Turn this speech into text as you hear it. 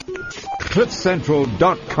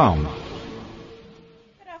CliffCentral.com.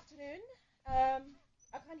 Good afternoon. I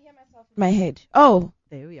can't hear myself in my head. Oh,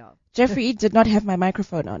 there we are. Jeffrey did not have my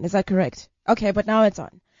microphone on. Is that correct? Okay, but now it's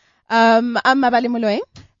on. I'm Mabali Moloi.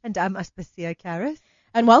 And I'm Aspasia Karis.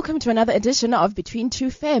 And welcome to another edition of Between Two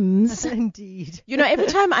Femmes. Indeed. You know, every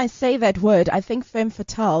time I say that word, I think femme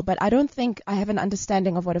fatale, but I don't think I have an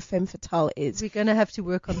understanding of what a femme fatale is. We're going to have to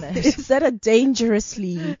work on that. Is that a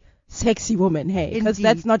dangerously sexy woman, hey? Because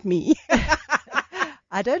that's not me.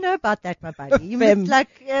 I don't know about that, my buddy. You must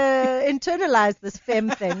internalize this femme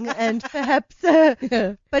thing and perhaps,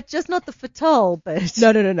 but just not the fatale bit.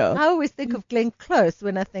 No. I always think of Glenn Close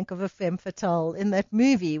when I think of a femme fatale in that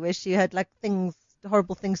movie where she had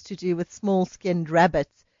horrible things to do with small-skinned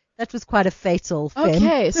rabbits. That was quite a fatal femme.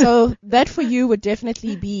 Okay, so that for you would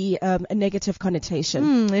definitely be a negative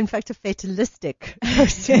connotation. In fact, a fatalistic.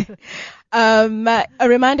 A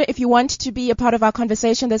reminder, if you want to be a part of our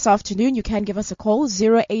conversation this afternoon, you can give us a call,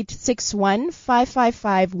 0861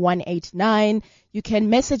 555 189. You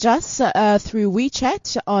can message us through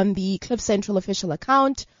WeChat on the Cliff Central official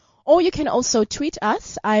account, or you can also tweet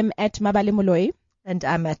us. I'm at Mabali Moloi. And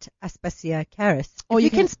I'm at Aspasia Karis. Or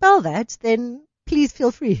you can spell that, then please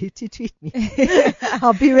feel free to tweet me.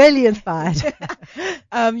 I'll be really inspired.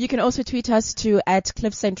 You can also tweet us to at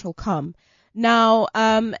CliffCentral.com. Now,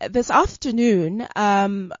 this afternoon,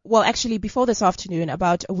 before this afternoon,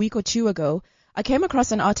 about a week or two ago, I came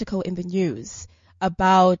across an article in the news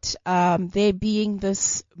about there being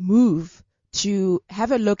this move to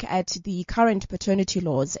have a look at the current paternity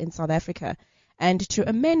laws in South Africa and to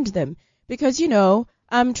amend them. Because,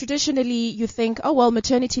 traditionally you think,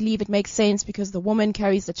 maternity leave, it makes sense because the woman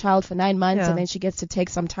carries the child for 9 months and then she gets to take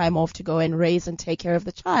some time off to go and raise and take care of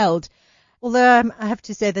the child. Although I have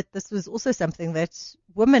to say that this was also something that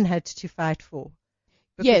women had to fight for.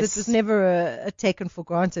 Because it was never a taken for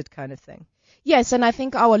granted kind of thing. Yes, and I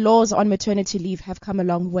think our laws on maternity leave have come a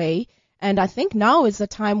long way. And I think now is the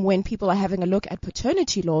time when people are having a look at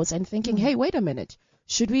paternity laws and thinking, hey, wait a minute.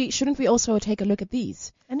 Shouldn't we also take a look at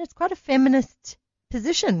these? And it's quite a feminist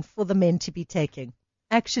position for the men to be taking,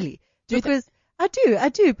 actually. I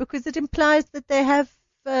do, because it implies that they have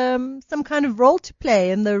some kind of role to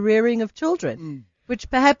play in the rearing of children, which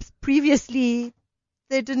perhaps previously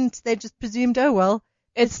they didn't. They just presumed,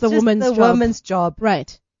 it's the woman's job.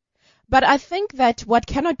 Right. But I think that what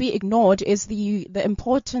cannot be ignored is the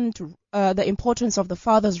importance of the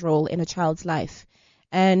father's role in a child's life.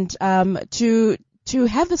 And to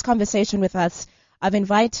have this conversation with us, I've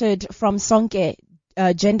invited from Sonke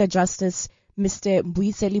Gender Justice, Mr.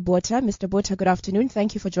 Mbuyiselo Botha. Mr. Botha, good afternoon.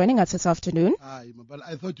 Thank you for joining us this afternoon. Hi, but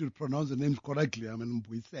I thought you pronounce the names correctly. I mean,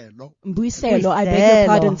 Mbuyiselo. Mbuyiselo, I beg your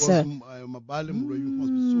pardon, sir.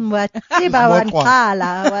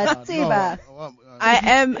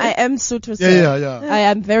 I am Sotho, sir. Yeah. I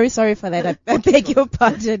am very sorry for that. I beg your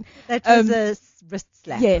pardon. That was a wrist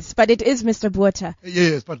slap. Yes, but it is Mr. Botha.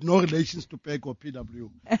 Yes, but no relations to PEG or PW.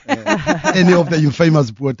 Any of the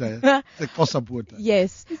infamous Botha. The Kosa Botha.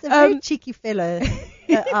 Yes. He's a very cheeky fellow,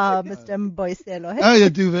 Mr. Mbuyiselo. Oh, you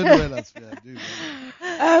do very well,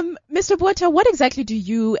 Aspasia. Mr. Botha, what exactly do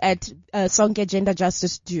you at Sonke Gender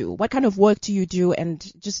Justice do? What kind of work do you do? And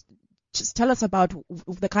just tell us about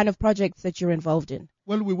the kind of projects that you're involved in.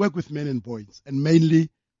 Well, we work with men and boys, and mainly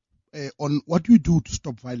on what do we do to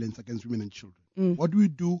stop violence against women and children. What do we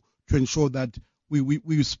do to ensure that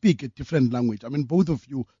we speak a different language? I mean, both of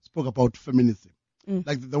you spoke about feminism,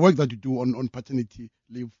 like the work that you do on paternity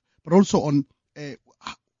leave, but also on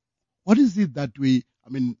what is it that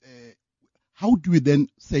how do we then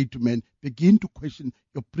say to men, begin to question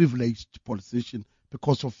your privileged position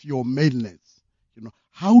because of your maleness?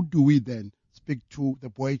 How do we then speak to the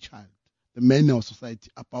boy child, the men in our society,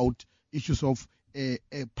 about issues of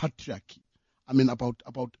patriarchy?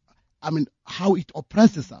 About how it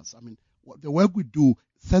oppresses us. The work we do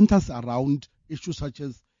centers around issues such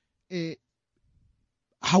as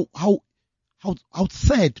how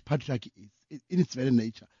sad patriarchy is in its very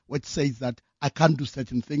nature, which says that I can't do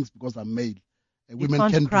certain things because I'm male.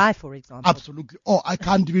 Women can't cry, for example. Absolutely. Or I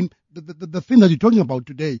can't even, the thing that you're talking about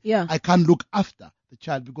today, yeah. I can't look after the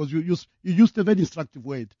child because you used a very instructive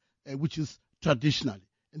word, which is traditionally.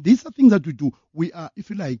 And these are things that we do. We are, if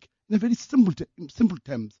you like, in a very simple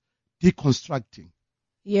terms, deconstructing.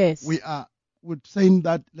 Yes. We're saying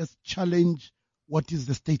that let's challenge what is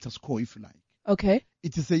the status quo, if you like. Okay.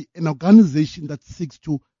 It is an organization that seeks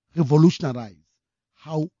to revolutionize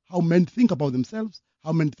how men think about themselves,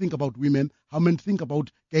 how men think about women, how men think about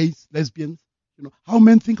gays, lesbians, how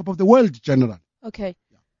men think about the world generally. Okay.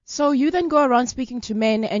 Yeah. So you then go around speaking to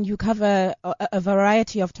men and you cover a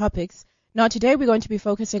variety of topics. Now, today we're going to be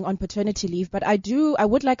focusing on paternity leave, but I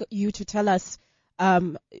would like you to tell us,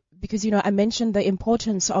 because, I mentioned the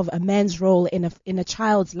importance of a man's role in a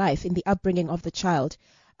child's life, in the upbringing of the child.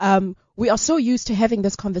 We are so used to having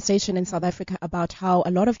this conversation in South Africa about how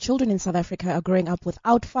a lot of children in South Africa are growing up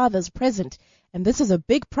without fathers present. And this is a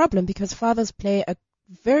big problem because fathers play a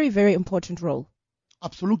very, very important role.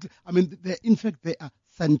 Absolutely. I mean, in fact, there are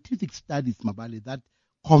scientific studies, Mabali, that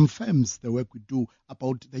confirms the work we do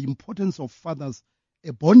about the importance of fathers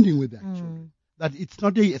bonding with their children. That it's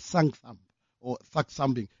not a sunk thumb or suck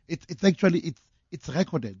something. It's actually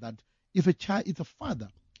recorded that if a father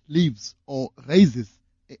lives or raises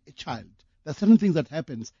a child, there are certain things that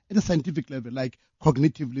happens at a scientific level, like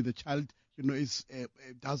cognitively, the child,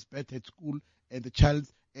 does better at school, and the child,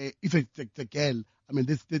 if it's the girl, I mean,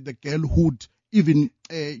 the girl would even,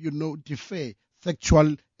 defer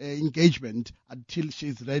sexual engagement until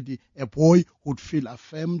she's ready. A boy would feel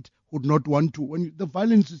affirmed, would not want to. When the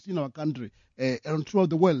violence is in our country and throughout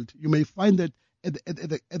the world, you may find that at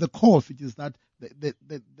the core of it is that the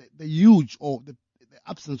huge or the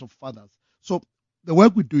absence of fathers. So the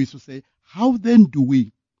work we do is to say, how then do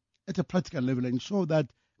we, at a practical level, ensure that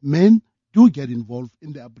men do get involved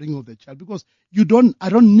in the upbringing of the child? Because I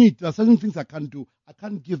don't need, there are certain things I can't do. I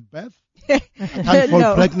can't give birth. I can't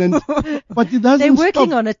fall pregnant. But it doesn't They're working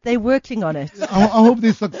stop. on it. They're working on it. I hope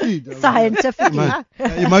they succeed. Scientifically.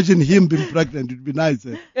 Imagine him being pregnant. It would be nice.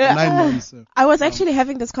 9 months. I was actually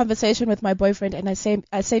having this conversation with my boyfriend, and I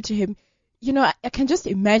said to him, I can just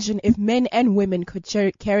imagine if men and women could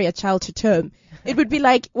carry a child to term. It would be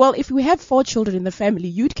like, well, if we have 4 children in the family,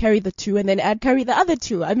 you'd carry the 2 and then I'd carry the other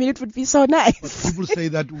 2. I mean, it would be so nice. But people say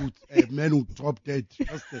that men would drop dead.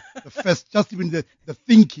 Just even the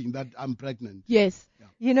thinking that I'm pregnant. Yes.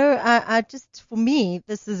 Yeah. I just, for me,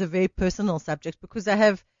 this is a very personal subject because I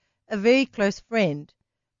have a very close friend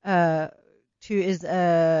who is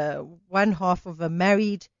one half of a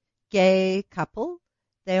married gay couple.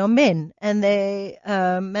 They are men, and they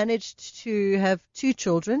managed to have 2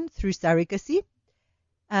 children through surrogacy.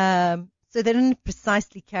 So they didn't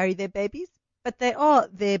precisely carry their babies, but they are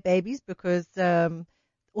their babies because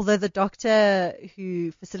although the doctor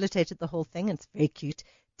who facilitated the whole thing, and it's very cute,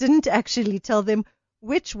 didn't actually tell them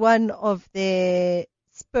which one of their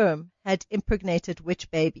sperm had impregnated which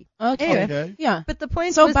baby. Okay. Okay. Yeah. But the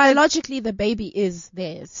point So was biologically, the baby is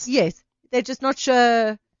theirs. yes, they're just not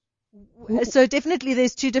sure. So definitely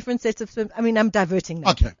there's 2 different sets of sperm. I mean, I'm diverting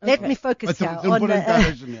now. Okay. Let me focus It's here an on important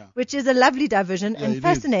diversion, yeah. which is a lovely diversion Yeah, and it is.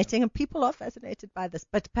 fascinating, and people are fascinated by this,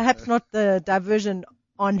 but perhaps not the diversion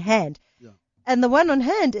on hand. Yeah. And the one on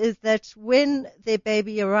hand is that when their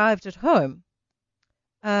baby arrived at home,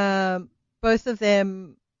 both of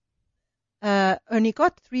them only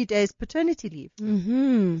got 3 days paternity leave.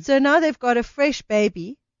 Mm-hmm. So now they've got a fresh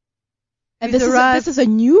baby. And who's this is a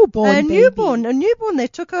newborn a baby. newborn. They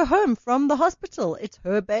took her home from the hospital. It's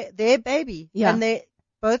their baby. Yeah. And they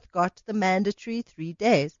both got the mandatory 3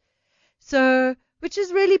 days. So, which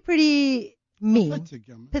is really pretty mean. Pathetic,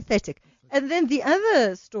 yeah, man. Pathetic. And then the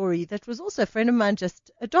other story that was also a friend of mine just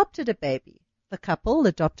adopted a baby. The couple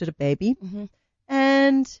adopted a baby. Mm-hmm.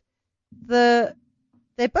 And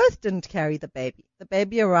they both didn't carry the baby. The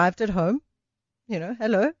baby arrived at home.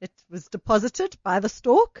 It was deposited by the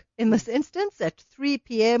stork in this instance at 3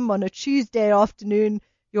 p.m. on a Tuesday afternoon.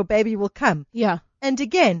 Your baby will come. Yeah. And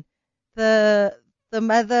again, the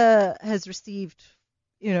mother has received,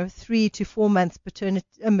 3 to 4 months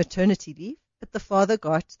maternity leave, but the father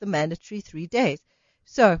got the mandatory 3 days.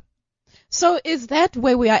 So is that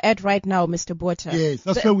where we are at right now, Mr. Botha? Yes,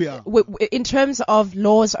 that's where we are. In terms of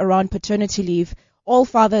laws around paternity leave, all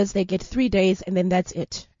fathers, they get 3 days and then that's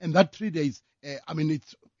it. And that 3 days,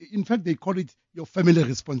 in fact, they call it your family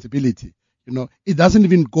responsibility. It doesn't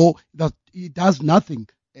even go, it does nothing,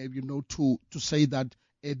 to say that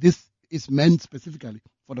this is meant specifically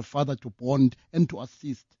for the father to bond and to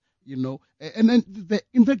assist, And then,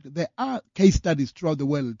 in fact, there are case studies throughout the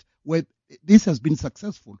world where this has been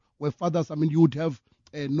successful, where fathers, you would have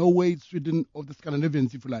Norway, Sweden, or the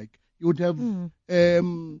Scandinavians, if you like. You would have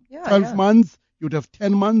 12 months. You'd have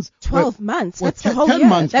 10 months. 12 months? That's the 10 whole year.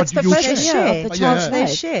 months, That's but the you first share. year of the child's They life.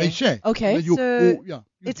 share. They share. Okay. So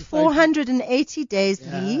it's decide- 480 days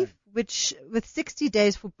Yeah. leave, which with 60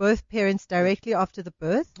 days for both parents directly after the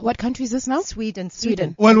birth. What country is this now? Sweden.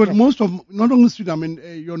 Well, Okay. most of, not only Sweden,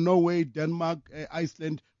 your Norway, Denmark,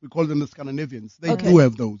 Iceland, we call them the Scandinavians. They Okay. do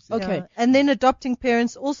have those. Yeah. Okay. Yeah. And then adopting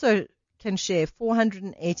parents also can share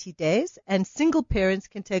 480 days, and single parents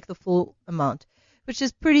can take the full amount, which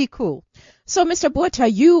is pretty cool. So, Mr. Botha,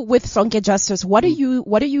 you with Sonke Justice, what are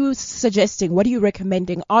you suggesting? What are you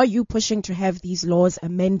recommending? Are you pushing to have these laws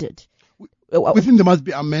amended? We think they must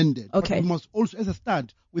be amended. Okay. But we must also, as a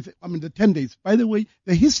start, the 10 days. By the way,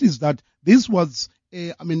 the history is that this was,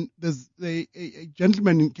 there's a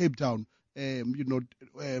gentleman in Cape Town,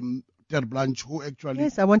 Ter Blanche, who actually...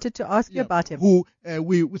 Yes, I wanted to ask you about him. Who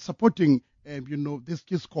we're supporting,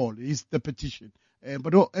 this call. It's the petition.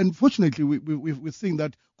 But unfortunately, we're seeing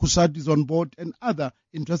that CUSAT is on board and other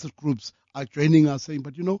interested groups are joining us saying,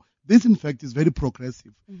 but this in fact is very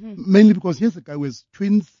progressive. Mm-hmm. Mainly because here's a guy with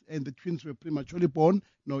twins and the twins were prematurely born,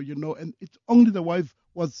 and it's only the wife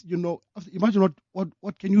was, imagine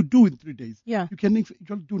what can you do in 3 days? Yeah. You can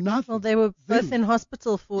do nothing. Well, they were both in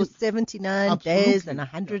hospital for 79 Absolutely. days and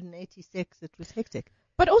 186. It was hectic.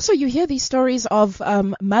 But also you hear these stories of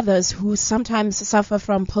mothers who sometimes suffer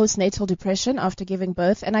from postnatal depression after giving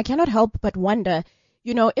birth. And I cannot help but wonder,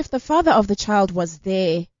 if the father of the child was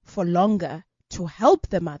there for longer to help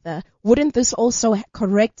the mother, wouldn't this also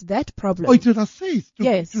correct that problem? Oh, it assists.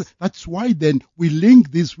 Yes. That's why then we link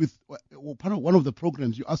this with part of one of the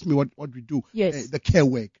programs. You asked me what we do. Yes. The care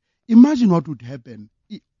work. Imagine what would happen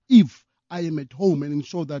if I am at home and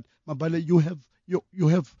ensure that, Mabale, you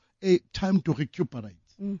have a time to recuperate.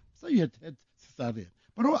 So you had cesarean.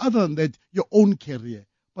 But other than that, your own career.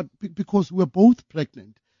 But because we're both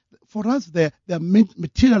pregnant, for us there are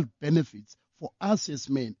material benefits for us as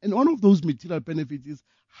men. And one of those material benefits is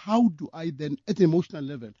how do I then, at an emotional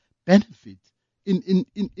level, benefit in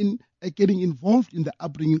getting involved in the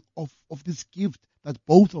upbringing of this gift that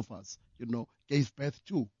both of us, gave birth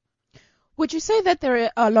to. Would you say that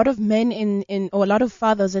there are a lot of men or a lot of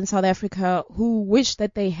fathers in South Africa who wish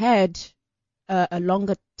that they had a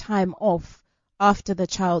longer time off after the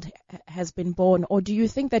child has been born? Or do you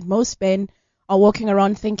think that most men are walking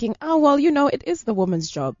around thinking, it is the woman's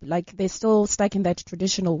job? Like they're still stuck in that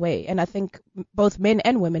traditional way. And I think both men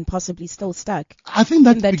and women possibly still stuck. I think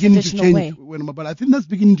that's that beginning to traditional change. way. I think that's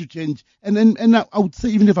beginning to change. And I would say,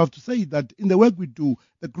 even if I have to say that in the work we do,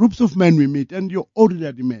 the groups of men we meet, and your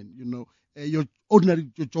ordinary men, your ordinary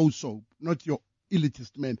Joe Soap, not your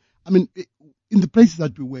elitist men. In the places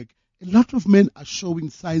that we work, a lot of men are showing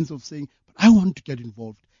signs of saying, but I want to get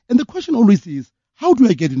involved. And the question always is, how do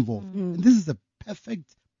I get involved? Mm-hmm. And this is the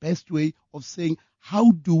perfect, best way of saying, how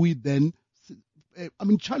do we then,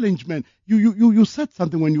 challenge men. You said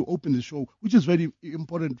something when you opened the show, which is very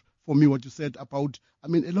important for me, what you said about, a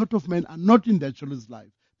lot of men are not in their children's life.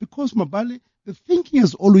 Because, Mabale, the thinking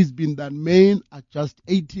has always been that men are just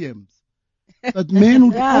ATMs. That men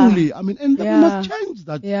would only, we must change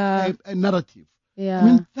that narrative.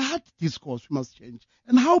 Yeah. That discourse we must change.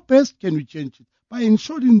 And how best can we change it? By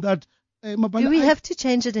ensuring that, Do we have to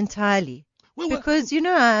change it entirely? Because,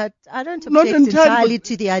 I don't Not object entirely but-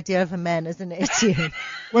 to the idea of a man as an ATM.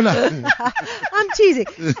 Well, I'm teasing.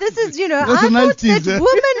 This is, I That's a nice thought tease, that eh?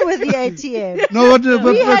 women were the ATM.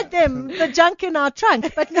 no, We had them, the junk in our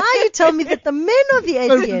trunk. But now you tell me that the men are the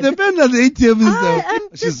ATM. the men at the ATM is I am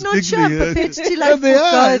she's just not sure I'm giggling, prepared to Yeah, they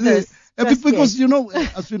are. forego this. just Because, yet.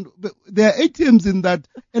 there are ATMs in that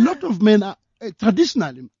a lot of men are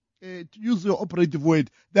traditionally, to use your operative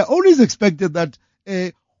word, they're always expected that,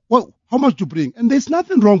 how much to bring. And there's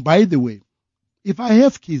nothing wrong, by the way, if I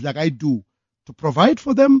have kids like I do, to provide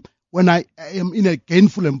for them when I am in a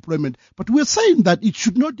gainful employment. But we're saying that it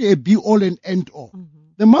should not be all and end all. Mm-hmm.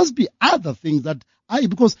 There must be other things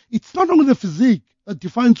because it's not only the physique that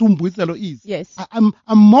defines who Mbuyiselo is. Yes. I'm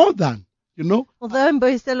more than, Although,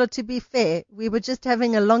 Mbuyiselo, to be fair, we were just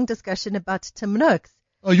having a long discussion about Tim Noakes.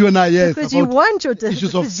 Oh, you and I, yes. Because you want your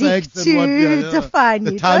issues of physique sex to and define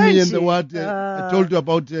the you, tummy don't and the you? what. I told you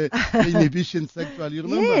about the inhibition sexual. You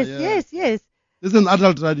remember? Yes. This is an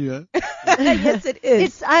adult radio. Yes, it is.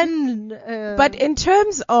 It's But in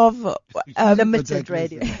terms of limited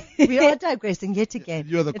radio. We are digressing yet again.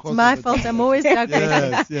 You're the it's cause my of it. fault. I'm always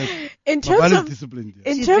digressing. Yes. in terms of disciplined.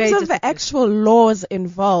 in She's terms very of the disciplined. actual laws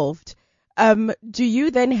involved, do you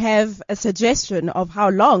then have a suggestion of how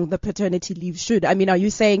long the paternity leave should? Are you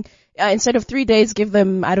saying instead of 3 days, give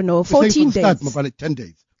them 14 days? 10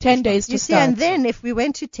 days. 10 days to You see, start. and then if we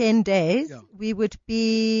went to 10 days, Yeah. we would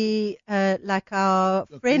be like our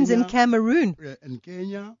So friends in Kenya. Cameroon In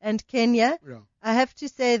Kenya. and Kenya. Yeah. I have to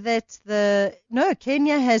say that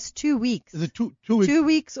Kenya has 2 weeks. Is it 2 weeks? 2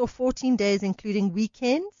 weeks or 14 days, including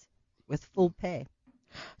weekends, with full pay.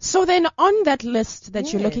 So then on that list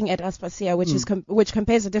that you're Yes. looking at, Aspasia, which is which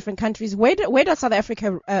compares the different countries, where does South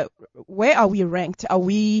Africa, where are we ranked? Are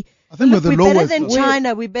we... I think we're the We're better lowest. than no?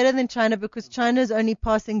 China. We're better than China because China is only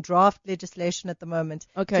passing draft legislation at the moment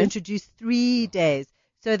to Okay. introduce 3 days.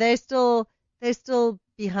 So they're still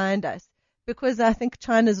behind us because I think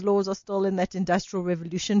China's laws are still in that industrial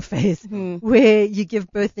revolution phase where you give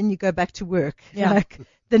birth and you go back to work Yeah. like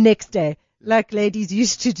the next day. like ladies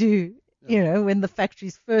used to do, when the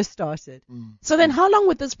factories first started. So then how long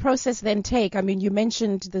would this process then take? I mean, you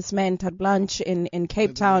mentioned this man, Tad Blanche, in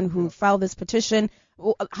Cape Town who filed this petition.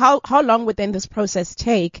 How long would then this process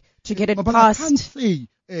take to get it but passed? I can't say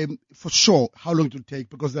for sure how long it will take,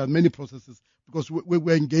 because there are many processes. Because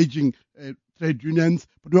we're engaging trade unions,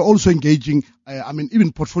 but we're also engaging,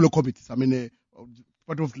 even portfolio committees.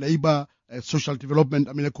 Part of labor, social development.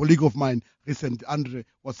 A colleague of mine recently, Andre,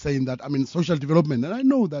 was saying that, social development, and I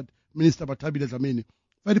know that Minister Bathabile Dlamini,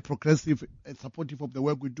 very progressive and supportive of the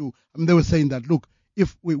work we do. They were saying that, look,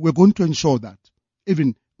 if we're going to ensure that,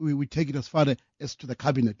 even we take it as far as to the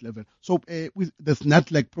cabinet level. So with this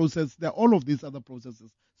NATLEC process, there are all of these other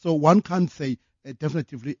processes. So one can't say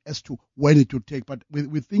definitively as to when it will take, but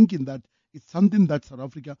we're thinking that it's something that South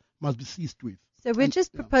Africa must be seized with. So we're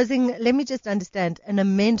proposing, let me just understand, an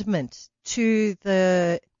amendment to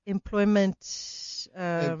the employment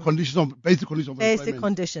basic conditions of employment. Basic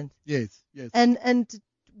conditions. Yes. And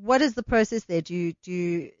what is the process there? Do you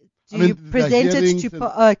present it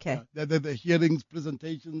to? Okay. The hearings,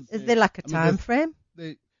 presentations. Is there like a time frame?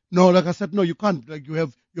 No, like I said, no, you can't. Like you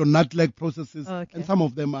have your NATLEC processes, and some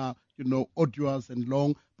of them are, arduous and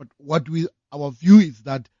long. But our view is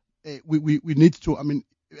that we need to. And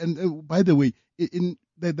by the way,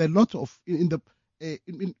 there are lots of in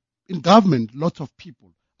government, lots of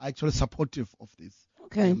people are actually supportive of this.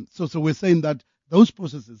 Okay. So we're saying that those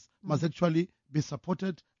processes must actually be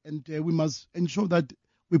supported, and we must ensure that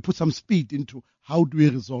we put some speed into how do we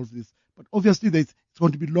resolve this. But obviously, it's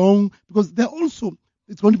going to be long, because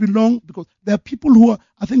it's going to be long because there are people who are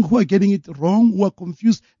getting it wrong, who are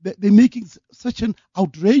confused. They're making such an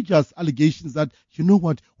outrageous allegations that, you know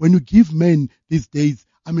what, when you give men these days,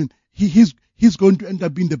 he's going to end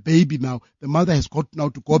up being the baby now. The mother has got now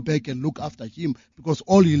to go back and look after him, because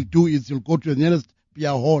all he'll do is he'll go to the nearest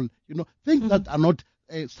beer hall. Things that are not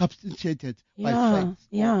substantiated by facts,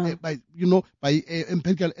 by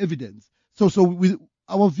empirical evidence. So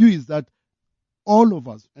our view is that all of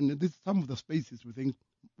us, and this some of the spaces we think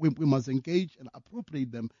we must engage and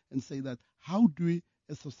appropriate them and say that how do we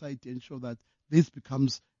as society ensure that this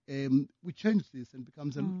becomes we change this and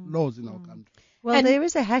becomes laws in our country. Well, there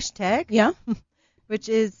is a hashtag, which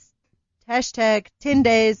is hashtag 10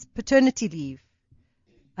 days paternity leave,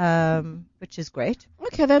 which is great.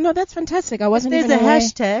 Okay, that's fantastic. I wasn't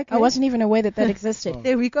even aware that existed.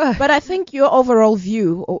 There we go. But I think your overall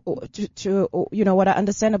view, what I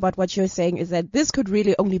understand about what you're saying is that this could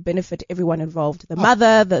really only benefit everyone involved: the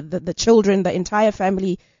mother, the children, the entire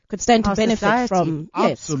family could stand to benefit from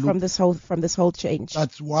this whole change.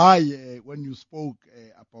 That's why when you spoke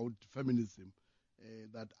about feminism,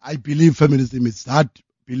 that I believe feminism is that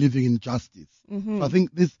believing in justice. Mm-hmm. So I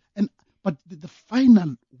think this, but the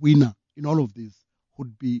final winner in all of this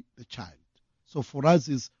would be the child. So for us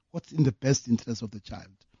is what's in the best interest of the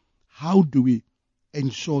child. How do we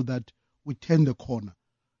ensure that we turn the corner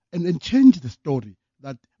and change the story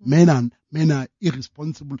that men are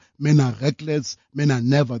irresponsible, men are reckless, men are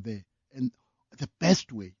never there, and the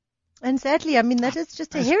best way. And sadly, that is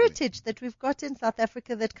just a heritage that we've got in South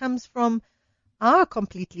Africa that comes from our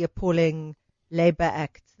completely appalling Labour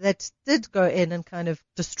Act that did go in and kind of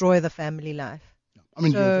destroy the family life.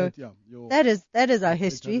 That is our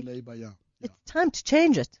history. Labor, It's time to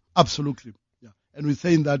change it. Absolutely, and we're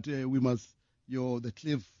saying that we must, the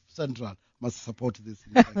Cliff Central must support this.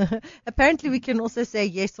 Apparently, we can also say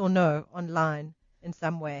yes or no online in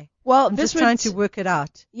some way. Well, I'm just trying to work it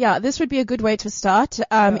out. Yeah, this would be a good way to start.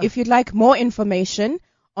 If you'd like more information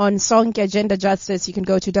on Sonke Gender Justice, you can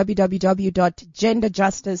go to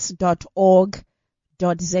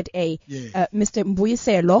www.genderjustice.org.za. Mr.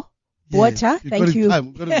 Mbuyiselo Botha, thank you.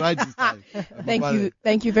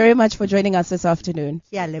 Thank you very much for joining us this afternoon.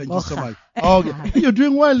 Thank you so much. Okay. You're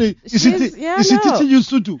doing well. Is she teaching you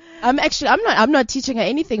Sutu? I'm not teaching her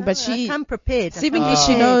anything, but she come prepared. Seemingly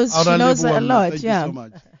she knows a lot. Thank you so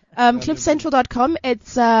much. CliffCentral.com.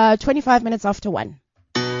 It's 25 minutes after 1.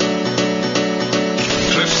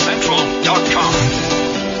 CliffCentral.com.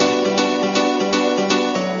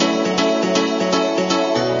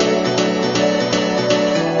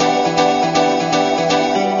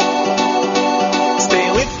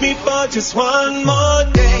 Me for just one more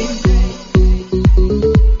day.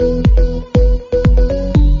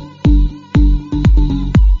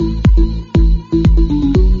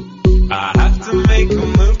 I have to make a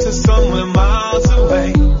move to somewhere miles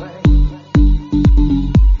away.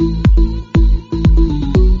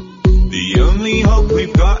 The only hope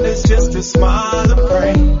we've got is just a smile and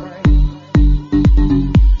pray.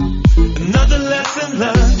 Another lesson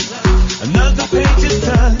learned, another page is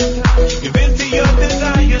turned. Give in to your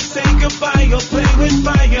desire, say goodbye.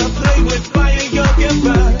 you'll get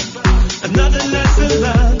by. Another lesson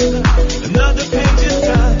learned, another page is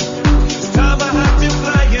done. It's time I have to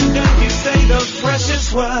fly, and then you say those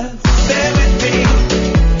precious words. Stay with me,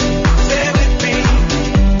 stay with me,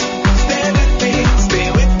 stay with me, stay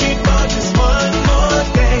with me for just one more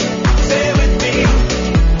day. Stay with me,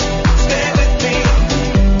 stay with me,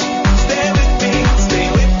 stay with me, stay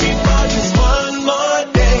with me for just one more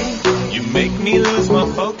day. You make me lose my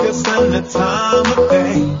focus and the time of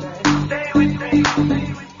day. Stay with me,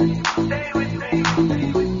 stay with me.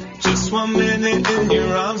 Just 1 minute in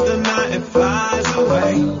your arms, the night it flies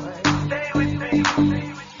away. Stay with me.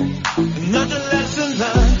 Another lesson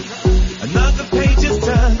learned, another page is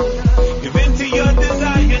turned. Give in to your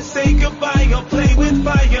desire, say goodbye, or play with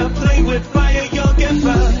fire, you'll get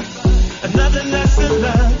burned. Another lesson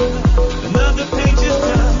learned, another page is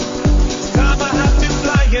turned. It's time I have to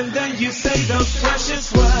fly, and then you say those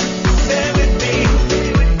precious words. Stay with me,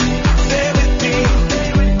 stay with me,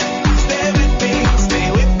 stay with me, stay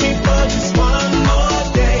with me for just one more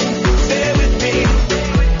day. Stay with me,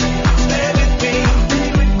 stay with me,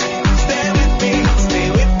 stay with me, stay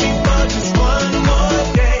with me for just one more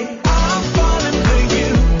day. I'm falling for you,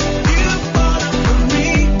 you're falling for me.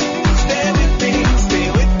 Stay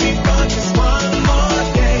with me for just one more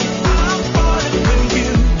day. I'm falling for you,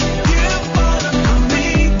 you're falling for me.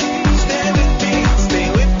 Stay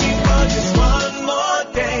with me for just one more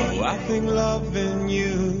day. Oh, I think loving you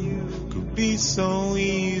could be so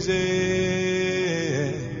easy.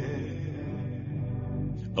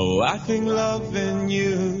 Oh, I think loving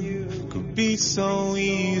you could be so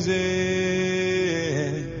easy.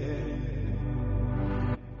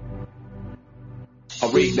 I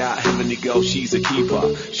rate that heavenly girl, she's a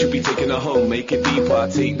keeper. Should be taking her home, make it deeper.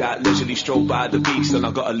 Take that leisurely stroll by the beach, then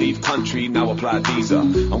I gotta leave country, now apply visa.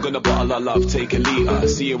 I'm gonna bottle our love, take a liter.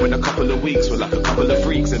 See you in a couple of weeks, we're like a couple of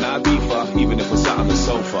freaks in Ibiza. Even if we're sat on the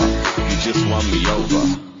sofa, you just won me over.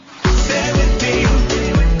 Stay with me,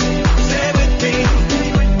 stay with me,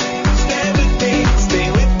 stay with me, stay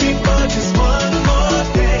with me for just one more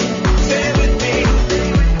day. Stay with me,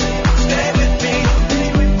 stay with me,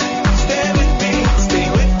 stay with me, stay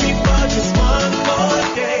with me for just one more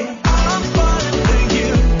day. I'm falling for you,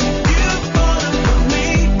 you're falling for me.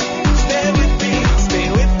 Stay with me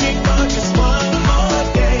for just one more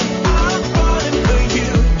day. I'm falling for you,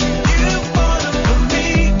 you're falling for me.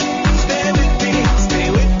 Stay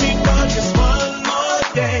with me for just one more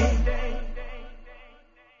day.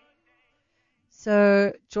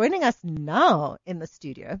 So joining us now in the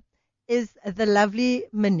studio is the lovely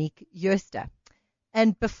Monique Jooste.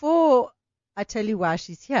 And before I tell you why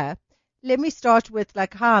she's here, let me start with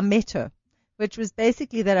like how I met her, which was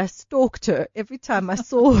basically that I stalked her every time I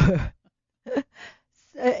saw her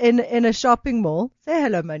in a shopping mall. Say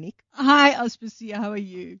hello, Monique. Hi, Auspicia. How are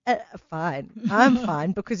you? Fine. I'm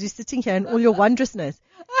fine because you're sitting here in all your wondrousness.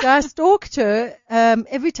 So I stalked her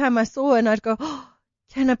every time I saw her, and I'd go, oh,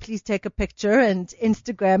 can I please take a picture and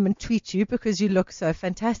Instagram and tweet you because you look so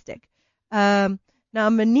fantastic. Now,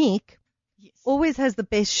 Monique Yes. always has the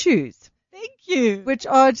best shoes, Thank you. which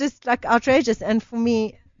are just like outrageous. And for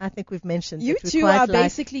me, I think we've mentioned You that we two quite are like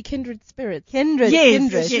basically kindred spirits. kindred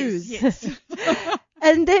Yes, shoes. yes.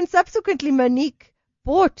 And then subsequently, Monique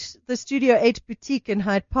bought the Studio 8 boutique in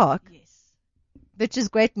Hyde Park, Yes. which is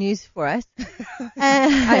great news for us.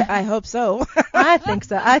 I hope so. I think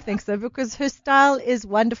so, because her style is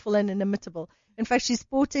wonderful and inimitable. In fact, she's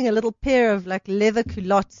sporting a little pair of like leather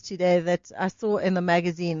culottes today that I saw in the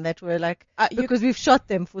magazine that were like, because we've shot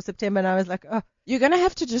them for September, and I was like, oh, You're going to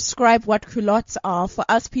have to describe what culottes are for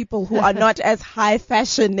us people who are not as high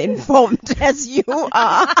fashion informed as you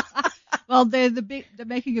are. Well, they're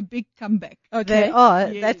making a big comeback. they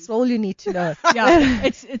are. Yes. That's all you need to know. Yeah,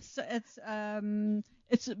 it's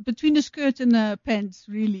between the skirt and the pants,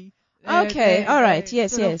 really. Okay, all right,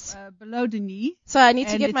 yes, sort of, yes. below the knee. So I need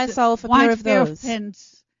to And get it's myself a white pair of those.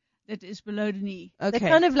 pants that is below the knee. Okay. They're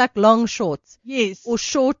kind of like long shorts Yes. or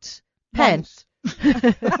short pants.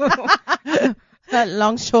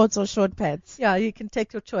 Long shorts or short pants. Yeah, you can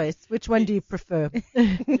take your choice. Which one do you prefer?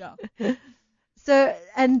 Yeah. So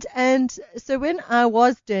so when I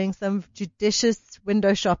was doing some judicious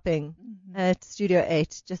window shopping at Studio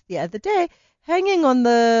 8 just the other day, hanging on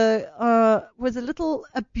the was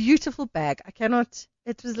a beautiful bag.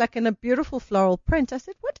 It was like in a beautiful floral print. I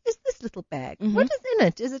said, what is this little bag? Mhm. What is in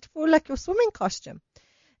it? Is it for like your swimming costume?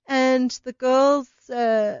 And the girls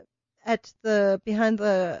behind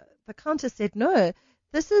the counter said, no,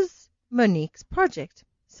 this is Monique's project.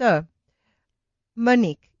 So,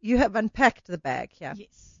 Monique, you have unpacked the bag here.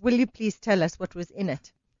 Yes. Will you please tell us what was in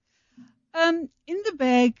it? In the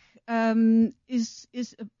bag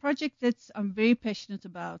is a project that I'm very passionate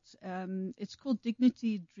about. It's called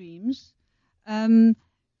Dignity Dreams.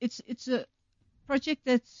 It's a project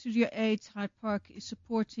that Studio 8 Hyde Park is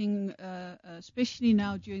supporting, especially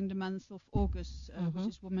now during the month of August, which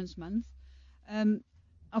is Women's Month.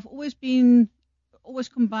 I've always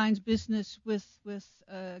combined business with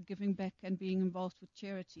giving back and being involved with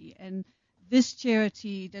charity. And this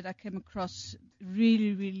charity that I came across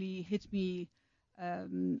really, really hit me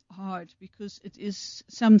hard, because it is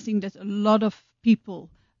something that a lot of people,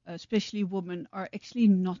 especially women, are actually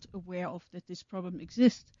not aware of, that this problem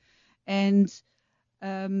exists. And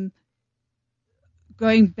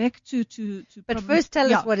going back to But first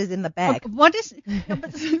tell us what is in the bag. What is?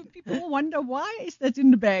 But people wonder, why is that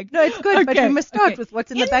in the bag? No, it's good, but we must start with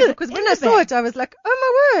what's in the bag, because when I saw it, I was like,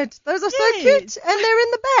 oh my word, those are so cute, and they're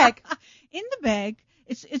in the bag. In the bag,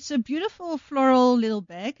 it's a beautiful floral little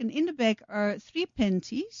bag, and in the bag are 3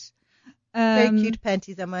 panties. Very cute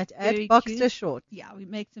panties, I might add. Boxer cute. short. Yeah, we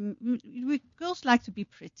make them. Girls like to be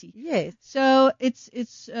pretty. Yes. So it's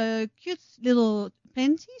cute little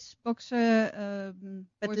panties, boxer.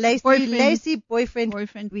 But lacy boyfriend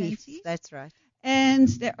weaves. panties. That's right. And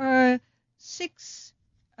there are 6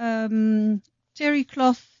 terry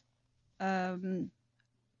cloth pads.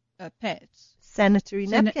 Sanitary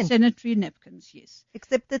napkins. Sanitary napkins, yes.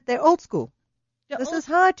 Except that they're old school. This is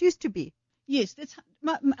how it used to be. Yes, that's.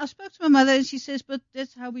 I spoke to my mother, and she says, "But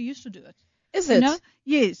that's how we used to do it." Is it?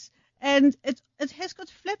 Yes, and it has got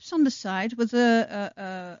flaps on the side with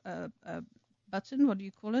a button. What do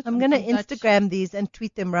you call it? I'm going to Instagram these and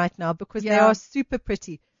tweet them right now, because they are super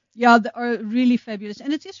pretty. Yeah, they are really fabulous,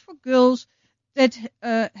 and it is for girls that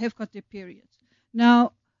have got their periods.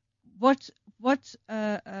 Now, what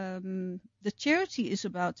the charity is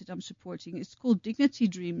about that I'm supporting, it's called Dignity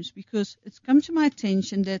Dreams, because it's come to my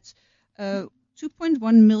attention that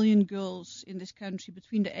 2.1 million girls in this country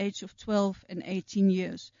between the age of 12 and 18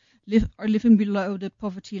 years are living below the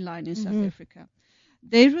poverty line in South Africa.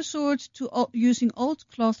 They resort to using old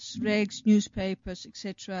cloths, rags, newspapers,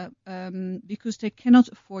 etc., because they cannot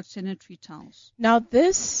afford sanitary towels. Now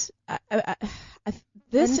this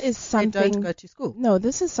is something. They don't go to school. No,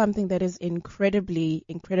 this is something that is incredibly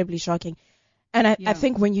shocking. And I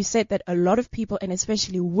think when you said that a lot of people, and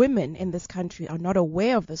especially women in this country, are not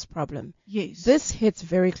aware of this problem, yes, this hits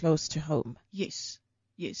very close to home. Yes.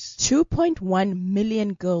 2.1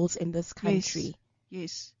 million girls in this country.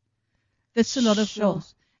 Yes. That's a lot of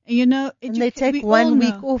girls. And and they take 1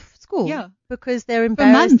 week off school, because they're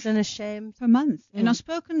embarrassed and ashamed. Per month. And I've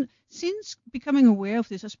spoken, since becoming aware of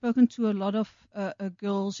this, I've spoken to a lot of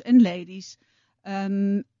girls and ladies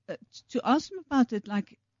to ask them about it,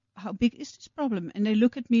 like, how big is this problem? And they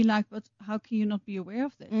look at me like, but how can you not be aware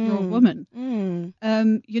of that? You're a woman.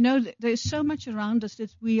 There's so much around us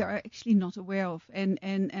that we are actually not aware of, and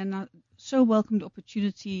I so welcome the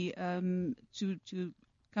opportunity to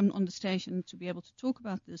come on the station to be able to talk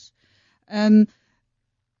about this.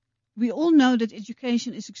 We all know that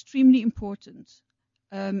education is extremely important.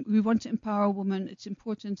 We want to empower women. It's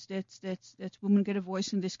important that women get a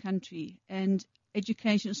voice in this country, and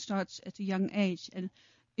education starts at a young age. And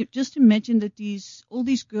just imagine that all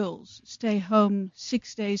these girls stay home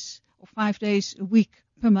 6 days or 5 days a week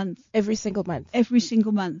per month. Every single month.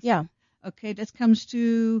 Yeah. Okay, that comes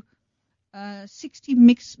to 60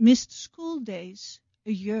 missed school days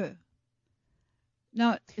a year.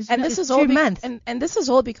 Now, this is all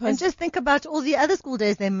because. And just think about all the other school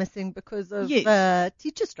days they're missing because of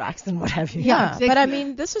teacher strikes and what have you. Yeah, exactly. But I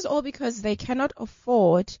mean, this is all because they cannot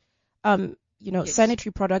afford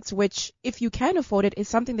sanitary products, which, if you can afford it, is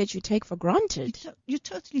something that you take for granted. You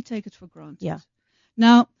totally take it for granted. Yeah.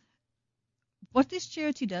 Now, what this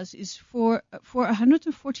charity does is for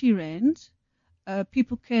 140 rand,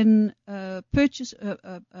 people can purchase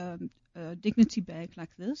a dignity bag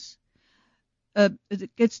like this.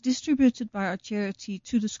 It gets distributed by our charity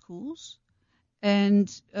to the schools. And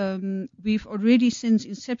we've already, since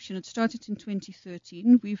inception, it started in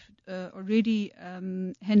 2013, we've already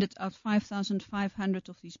handed out 5,500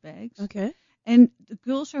 of these bags. Okay. And the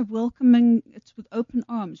girls are welcoming it with open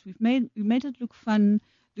arms. We made it look fun.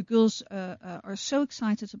 The girls are so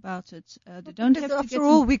excited about it. They don't have to after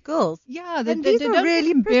all, we're girls. Yeah, they don't really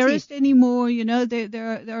get embarrassed pretty anymore.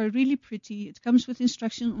 They are really pretty. It comes with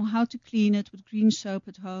instructions on how to clean it with green soap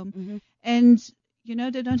at home, and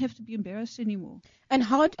they don't have to be embarrassed anymore. And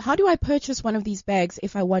how do I purchase one of these bags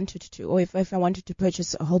if I wanted to, or if I wanted to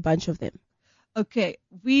purchase a whole bunch of them? Okay,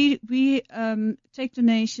 we take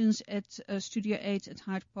donations at Studio 8 at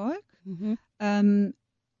Hyde Park.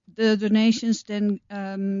 the donations then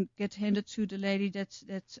get handed to the lady that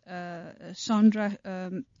Sandra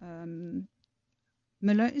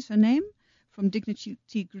Miller is her name, from Dignity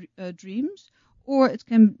Dreams, or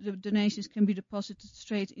the donations can be deposited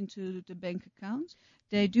straight into the bank account.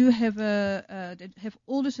 They do have they have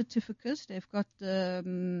all the certificates. They've got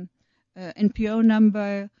the NPO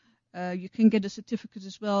number. You can get a certificate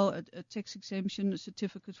as well, a tax exemption, a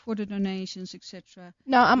certificate for the donations, etc.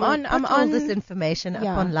 No, I'm on all this information up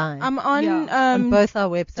online. I'm on on both our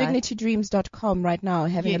websites. dignitydreams.com right now,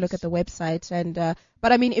 having a look Yes. at the website. And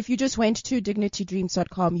but I mean, if you just went to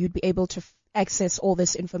dignitydreams.com, you'd be able to access all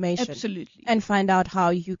this information Absolutely. and find out how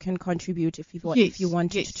you can contribute if you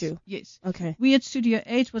wanted to. Yes. Okay. We at Studio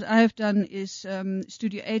 8, what I have done is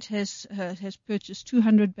Studio 8 has purchased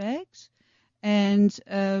 200 bags, and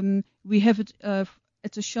we have it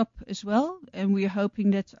at the shop as well, and we are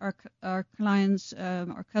hoping that our clients,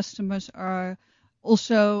 our customers are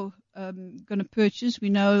also going to purchase. We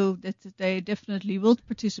know that they definitely will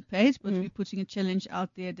participate, but we're putting a challenge out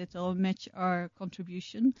there that they'll match our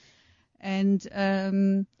contribution. And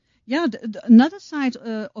another side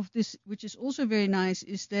of this, which is also very nice,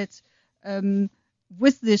 is that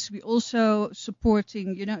with this we also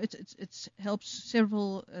supporting. It helps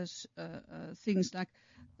several things, like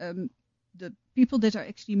the people that are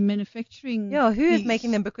actually manufacturing. Yeah, who is these.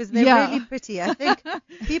 making them? Because they're really pretty. I think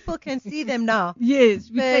people can see them now. Yes,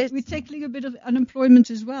 But- we're tackling a bit of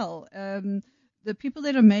unemployment as well. The people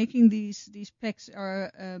that are making these packs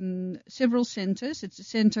are several centers. It's a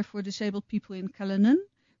center for disabled people in Cullinan,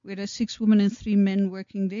 where there's 6 women and 3 men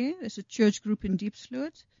working there. There's a church group in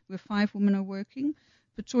Diepsloot, where 5 women are working.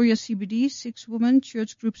 Pretoria CBD, 6 women,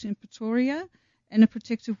 church groups in Pretoria, and a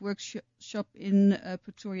protective workshop in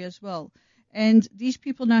Pretoria as well. And these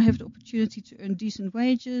people now have the opportunity to earn decent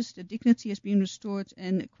wages, their dignity has been restored,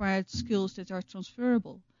 and acquired skills that are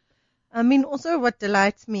transferable. I mean, also what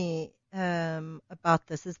delights me about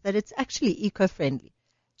this is that it's actually eco-friendly.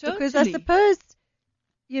 Because I suppose,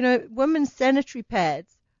 women's sanitary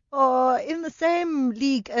pads are in the same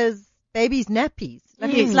league as babies' nappies.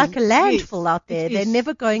 Like it's like a landfill out there. It They're is.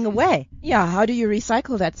 never going away. Yeah, how do you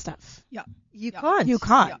recycle that stuff? You can't. You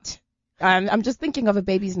can't. I'm just thinking of a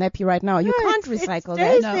baby's nappy right now. You can't recycle it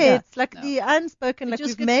stays that. there. No. It's like No. the unspoken, It like just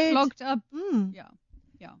we've gets made. clogged up. Mm. Yeah.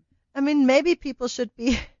 I mean, maybe people should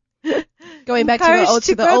be Going back to encouraged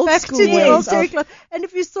the go old back school to the ways old of- terrycloth. And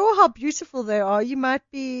if you saw how beautiful they are, you might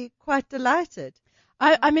be quite delighted.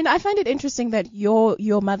 I mean, I find it interesting that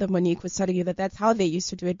your mother Monique was telling you that that's how they used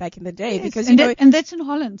to do it back in the day, Yes, because And that's in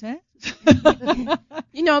Holland, eh?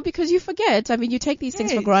 because you forget. I mean, you take these things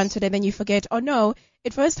for Yes. granted, and then you forget. Oh no,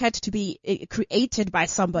 it first had to be created by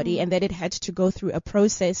somebody, and then it had to go through a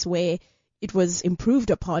process where it was improved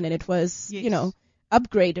upon, and it was Yes.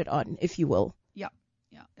 upgraded on, if you will.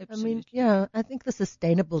 Yeah, I absolutely. mean, I think the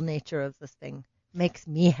sustainable nature of this thing makes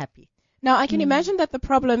me happy. Now, I can imagine that the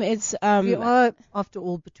problem is We are, after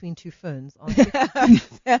all, between 2 phones, aren't we?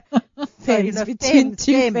 femmes between femmes,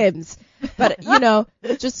 two femmes. femmes.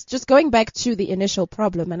 But just going back to the initial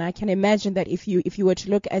problem, and I can imagine that if you were to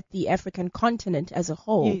look at the African continent as a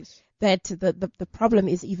whole, Yes. that the problem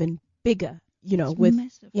is even bigger. It's with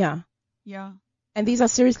massive. yeah. Yeah, And these are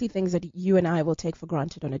seriously things that you and I will take for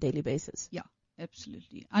granted on a daily basis.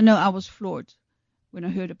 absolutely. I know I was floored when I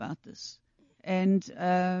heard about this. And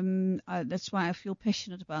that's why I feel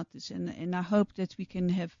passionate about this. And I hope that we can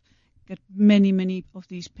get many, many of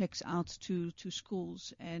these packs out to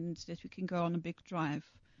schools, and that we can go on a big drive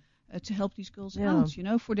to help these girls out,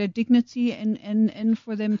 for their dignity and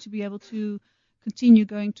for them to be able to continue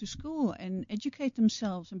going to school and educate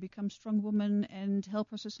themselves and become strong women and help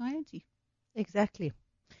our society. Exactly.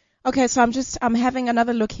 Okay, so I'm having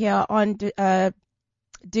another look here on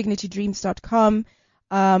dignitydreams.com.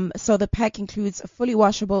 So the pack includes a fully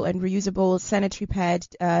washable and reusable sanitary pad.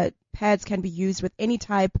 Pads can be used with any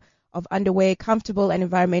type of underwear, comfortable and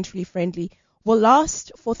environmentally friendly. Will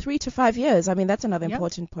last for 3 to 5 years. I mean, that's another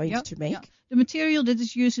important point to make. Yeah. The material that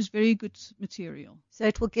is used is very good material. So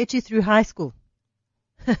it will get you through high school.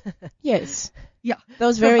 Yes. Yeah.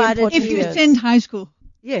 Those very Provided important If you years. attend high school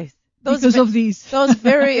Yes. because of these. Those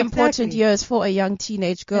very important Exactly. years for a young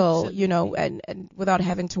teenage girl, Absolutely. and without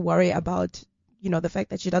having to worry about, the fact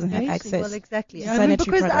that she doesn't have Basic. access. Well, exactly. Yeah. I mean, Sanitary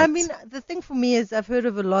because products. the thing for me is I've heard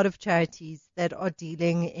of a lot of charities that are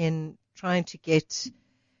dealing in trying to get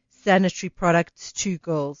sanitary products to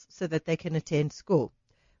girls so that they can attend school,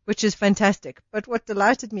 which is fantastic. But what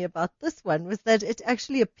delighted me about this one was that it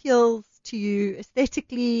actually appeals to you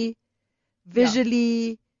aesthetically,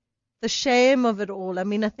 visually, the shame of it all. I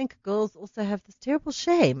mean, I think girls also have this terrible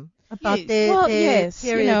shame about Yes. their Well, yes,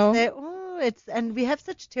 periods. They're, and we have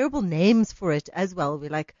such terrible names for it as well. We're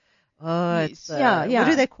like, oh, Yes. it's Yeah. what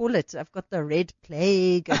do they call it? I've got the red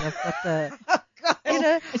plague, and I've got the, you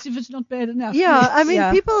know, As if it's not bad enough. yeah. Yes. I mean,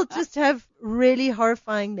 Yeah. people just have really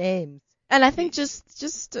horrifying names, And I think just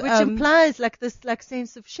which implies like this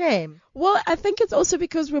sense of shame. well, I think it's also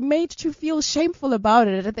because we're made to feel shameful about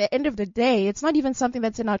it. At the end of the day, it's not even something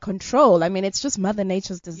that's in our control. I mean, it's just Mother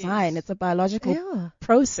Nature's design. Yes. It's a biological Yeah.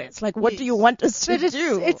 process. Like, what do Yes. you want us to But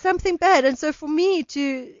do? it's something bad. And so for me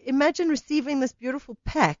to imagine receiving this beautiful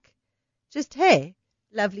pack, just, hey,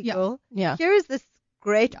 lovely Yeah. girl, Yeah. here is this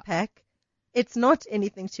great pack. It's not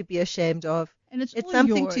anything to be ashamed of. And it's all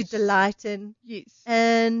Something to yours. delight in. Yes.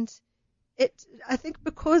 And I think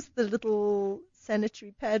because the little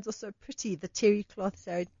sanitary pads are so pretty, the terry cloths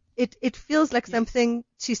are, it feels like Yes. something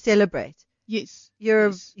to celebrate. Yes.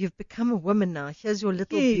 You've become a woman now. Here's your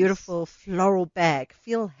little Yes. beautiful floral bag.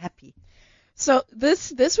 Feel happy. So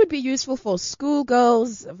this would be useful for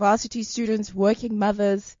schoolgirls, varsity students, working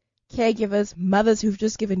mothers, caregivers, mothers who've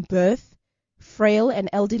just given birth, frail and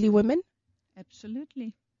elderly women.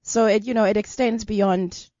 Absolutely. So it extends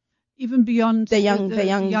beyond Even beyond the young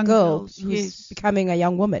girl girls. who's Yes. becoming a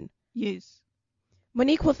young woman. Yes.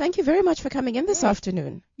 Monique, well, thank you very much for coming in this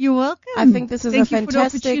afternoon. You're welcome. I think this is Thank a you for the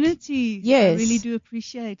fantastic. opportunity. Yes. I really do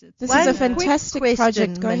appreciate it. This One is a quick fantastic question,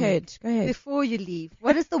 project. Go Monique. ahead. Go ahead. Before you leave,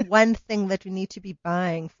 what is the one thing that we need to be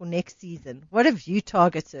buying for next season? What have you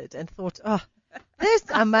targeted and thought, oh, this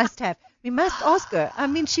I must have? We must ask her. I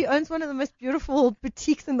mean, she owns one of the most beautiful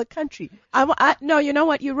boutiques in the country. No, you know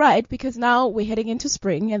what? You're right, because now we're heading into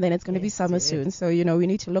spring and then it's going to be Yes, summer yes. soon. So, we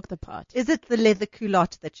need to look the part. Is it the leather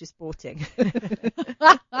culotte that you're sporting?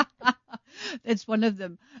 That's one of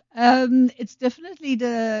them. It's definitely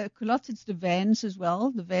the culottes. It's the Vans as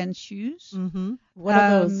well, the Vans shoes. Mm-hmm. What are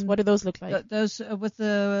those? What do those look like? Those with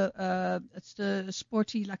the it's the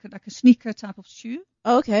sporty like a sneaker type of shoe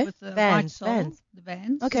Oh, okay. with the white Vans, sole. Vans. The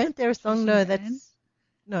Vans. Okay. Isn't there a song? Some No, Vans.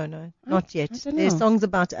 no, not yet. I don't There's know. songs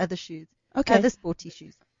about other shoes, Okay. other sporty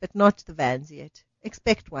shoes, but not the Vans yet.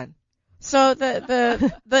 Expect one. So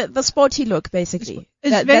the sporty look, basically.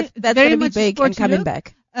 It's That- very- that- that's very going to be much a big and sporty coming look.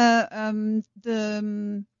 back.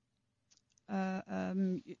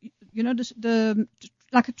 The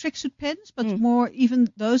like a tracksuit pants, but Mm. more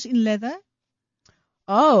even those in leather.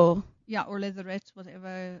 Oh, Yeah, or leatherette,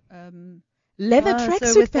 whatever. leather Ah, so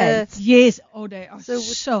tracksuit with the- pants. Yes. Oh, they are So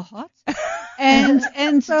so, with- hot. And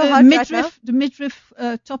So the hot right midriff, the midriff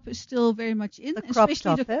top is still very much in, The crop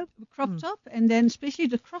especially top, eh? the crop Mm. top, and then especially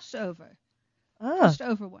the crossover, Ah, crossed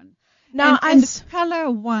over one. Now and the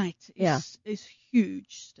color white Yeah. is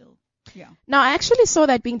huge still. Yeah. Now, I actually saw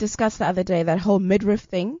that being discussed the other day, that whole midriff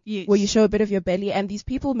thing, Yes. where you show a bit of your belly, and these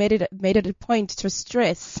people made it a point to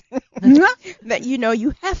stress that,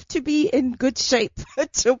 you have to be in good shape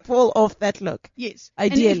to pull off that look. Yes.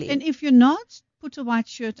 Ideally. And if you're not, put a white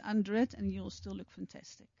shirt under it, and you'll still look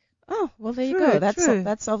fantastic. Oh, well, there you True, go. true.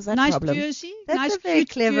 That solves that Nice problem. jersey, That's nice a very cute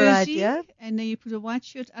clever jersey, idea. and then you put a white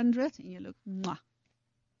shirt under it, and you look mwah.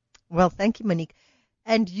 well, thank you, Monique.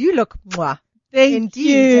 And you look mwah. Thank Indeed.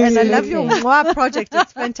 you. And I love your mwah project.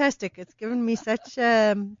 It's fantastic. It's given me such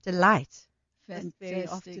delight this very Fantastic.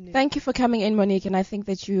 afternoon. Thank you for coming in, Monique, and I think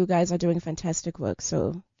that you guys are doing fantastic work.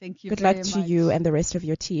 So Thank you. good very luck to much. you and the rest of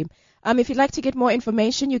your team. If you'd like to get more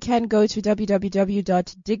information, you can go to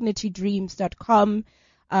www.dignitydreams.com.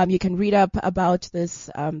 You can read up about this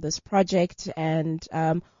project, and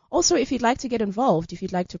also if you'd like to get involved, if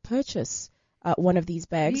you'd like to purchase one of these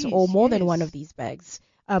bags Please, or more than yes. one of these bags,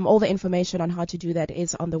 all the information on how to do that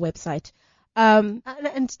is on the website. And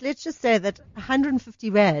let's just say that 150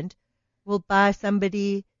 Rand will buy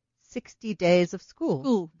somebody 60 days of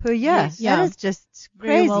school per year. Yes. Yeah. That is just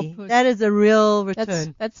Very crazy. well put. That is a real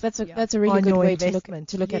return. That's a Yeah. really On good your way investment.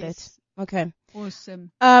 to look at it. Yes. Okay.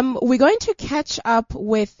 Awesome. We're going to catch up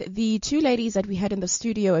with the two ladies that we had in the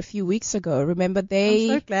studio a few weeks ago. Remember, I'm they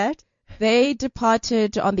so glad. They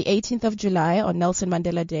departed on the 18th of July on Nelson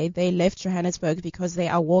Mandela Day. They left Johannesburg because they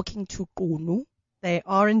are walking to Qunu. They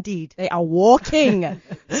are indeed. They are walking.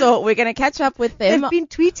 So we're going to catch up with them. They've been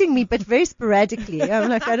tweeting me, but very sporadically. I'm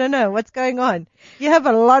like, I don't know what's going on. You have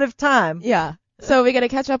a lot of time. Yeah. So we're going to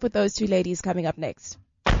catch up with those two ladies coming up next.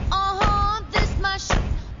 This my shit.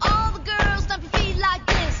 All the girls stomp your feet like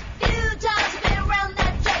this. Few times I've been around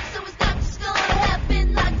that track, so it's not just gonna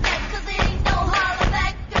happen like that. 'Cause it ain't no holler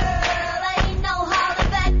back, girl. Ain't no holler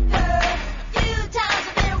back, girl. Few times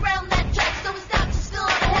I've been around that track, so it's not just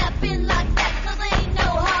gonna happen like that. 'Cause ain't no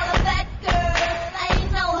holler back, girl.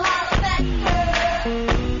 Ain't no holler back,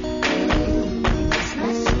 girl. This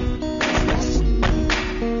mess, this mess.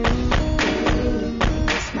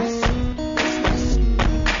 This mess, this mess.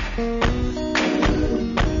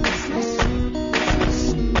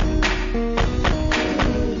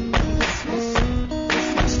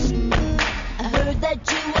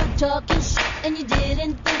 talking shit and you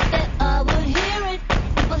didn't think that I would hear it.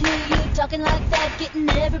 People hear you talking like that, getting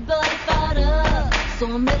everybody fired up. So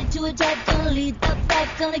I'm ready to attack, gonna lead the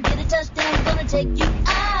pack, gonna get a touchdown, gonna take you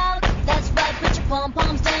out. That's right, put your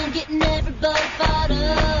pom-poms down, getting everybody fired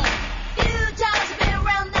up. Few times I've been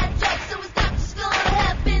around that track, so it's not just gonna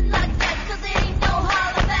happen like that, 'cause ain't no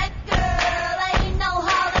holler back, girl, ain't no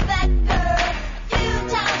holler back, girl. Few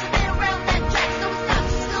times I've been around that track, so it's not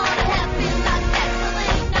just gonna happen like that, 'cause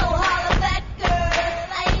ain't no holler back, girl,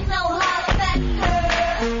 ain't no holler back,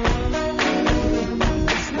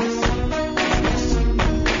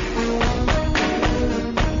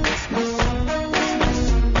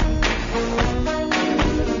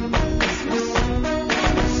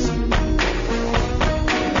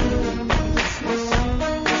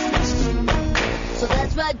 So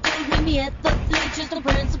that's right, dude, meet me at the bleachers. No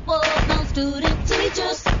principal, no student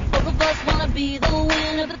teachers. Both of us wanna be the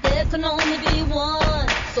winner, but there can only be one.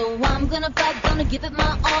 So I'm gonna fight, gonna give it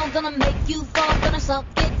my all, gonna make you fall, gonna suck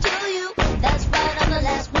it to you. That's right, I'm the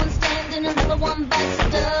last one standing, another one bites the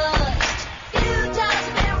dust. Few times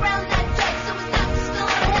I've been around that track, so it's not just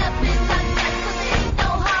gonna happen like that, 'cause ain't no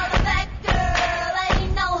holler back, girl,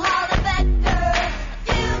 ain't no holler back, girl.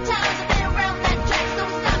 Few times I've been around that track, so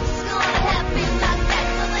it's not just gonna happen like that,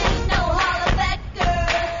 'cause ain't no holler back,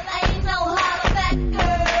 girl, ain't no holler back,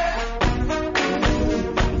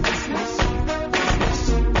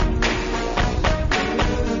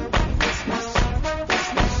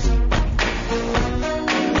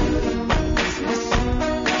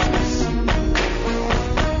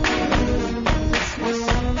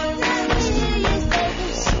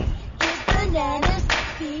 bananas,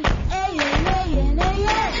 B-A-N-A-N-A-N.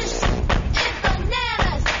 It's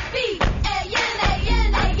bananas, B-A-N-A-N-A-N.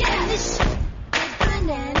 It's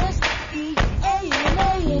bananas, B-A-N-A-N-A-N.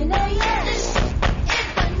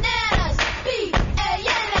 It's bananas,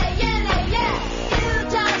 B-A-N-A-N-A-N. Few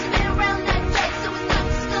times I've been around that track, so it's not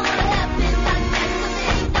just gonna happen like that, 'cause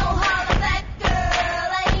ain't no holler back,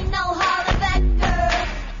 girl, ain't no holler back, girl.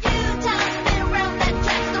 Few times I've been around that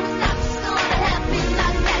track, so it's not just gonna happen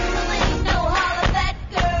like that, 'cause ain't no holler back,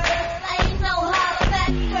 girl, ain't no holler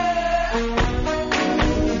back,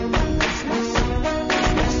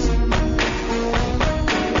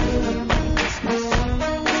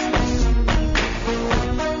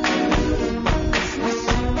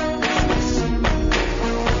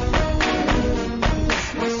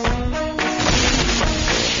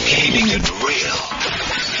 Keeping it real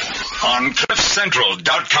on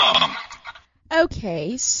CliffCentral.com.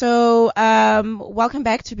 Okay, so welcome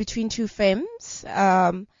back to Between Two Femmes.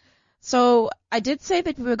 So I did say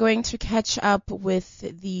that we were going to catch up with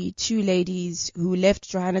the two ladies who left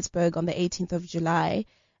Johannesburg on the 18th of July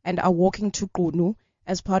and are walking to Qunu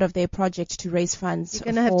as part of their project to raise funds.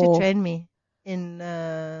 You're going to have to train me in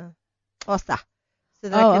Xhosa so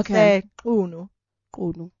that I can say Qunu.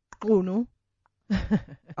 Qunu.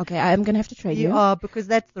 Okay, I am going to have to train you. You are, because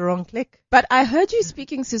that's the wrong click. But I heard you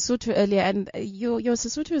speaking Sesotho earlier, and your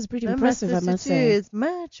Sesotho is pretty impressive, I must say. Is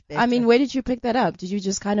much better. I mean, where did you pick that up? Did you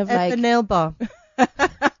just kind of at the nail bar.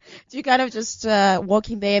 Do you kind of just walk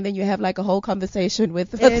in there and then you have like a whole conversation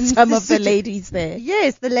with some of the ladies there?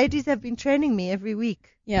 Yes, the ladies have been training me every week.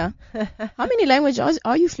 Yeah. How many languages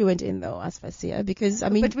are you fluent in though, Asfasia? Because I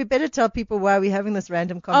mean, but we better tell people why we're having this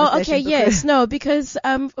random conversation. Oh, okay, yes, no, because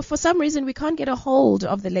for some reason we can't get a hold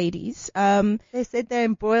of the ladies. They said they're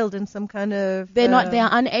embroiled in some kind of. They are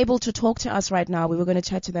unable to talk to us right now. We were going to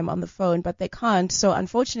chat to them on the phone, but they can't. So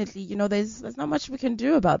unfortunately, there's not much we can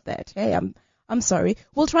do about that. Hey, I'm sorry.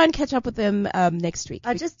 We'll try and catch up with them next week.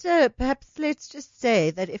 Perhaps let's just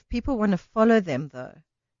say that if people want to follow them, though,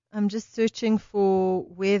 I'm just searching for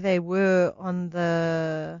where they were on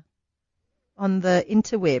the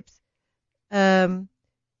interwebs.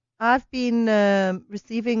 I've been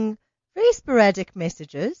receiving very sporadic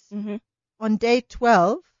messages. Mm-hmm. On day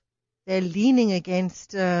 12, they're leaning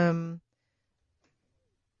against. I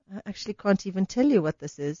actually can't even tell you what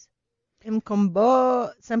this is.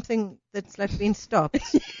 Mkombo, something that's like been stopped.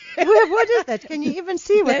 What is that? Can you even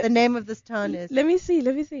see what the name of this town is? Let me see.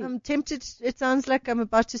 I'm tempted. It sounds like I'm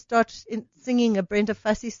about to start singing a Brenda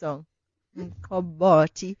Fassie song.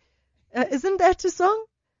 Mkomboti. Isn't that a song?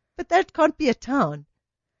 But that can't be a town.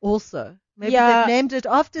 Also, maybe they've named it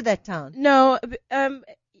after that town. No.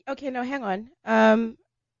 Okay. No. Hang on.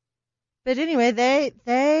 But anyway,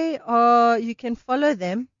 they are. You can follow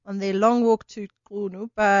them on their long walk to Qunu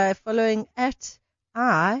by following at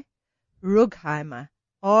Rugheimer, Rugheimer.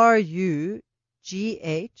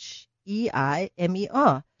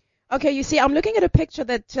 Okay, you see, I'm looking at a picture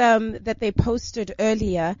that they posted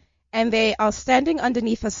earlier, and they are standing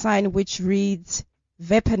underneath a sign which reads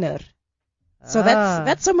Wepener. So Ah.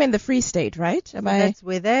 that's somewhere in the Free State, right? Am I? That's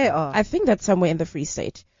where they are. I think that's somewhere in the Free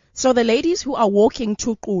State. So the ladies who are walking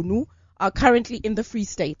to Qunu are currently in the Free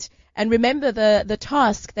State. And remember, the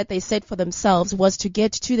task that they set for themselves was to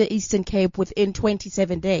get to the Eastern Cape within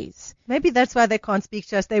 27 days. Maybe that's why they can't speak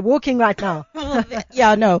to us. They're walking right now.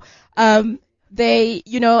 Yeah, no. They,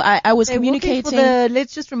 I was They're walking communicating.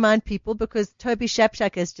 let's just remind people, because Toby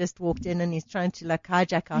Shapshak has just walked in and he's trying to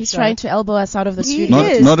hijack our He's show. trying to elbow us out of the He studio.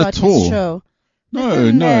 is. to Not start at his all. show. No,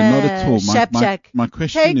 Listen, not at all. Shapshak, My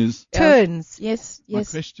question Take is, turns. Yes, my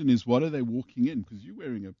yes. question is, what are they walking in? Because you're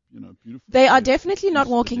wearing a, beautiful. They are shirt. definitely not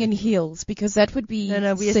Just walking in ridiculous. heels, because that would be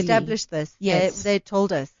No, we silly. established this. Yes. They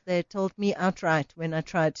told us. They told me outright when I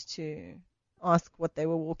tried to ask what they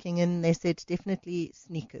were walking in. They said definitely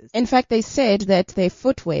sneakers. In fact, they said that their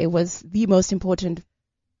footwear was the most important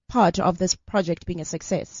part of this project being a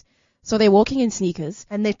success. So they're walking in sneakers.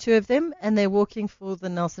 And there are two of them, and they're walking for the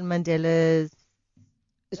Nelson Mandela's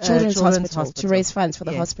Children's Children's hospital, to Hospital. raise funds for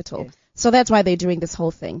the Yes, hospital. yes. So that's why they're doing this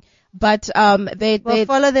whole thing. But they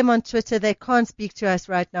follow them on Twitter. They can't speak to us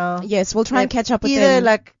right now. yes, we'll try and They're catch up with either them.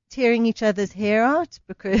 like tearing each other's hair out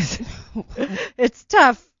because it's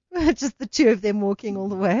tough. Just the two of them walking all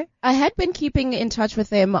the way. I had been keeping in touch with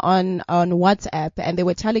them on WhatsApp, and they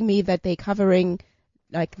were telling me that they're covering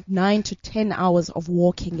like 9 to 10 hours of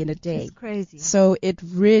walking in a day. It's crazy. So it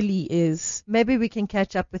really is. Maybe we can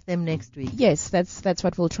catch up with them next week. Yes, that's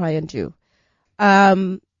what we'll try and do.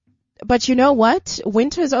 But you know what?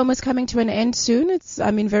 Winter is almost coming to an end soon.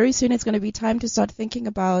 Very soon it's going to be time to start thinking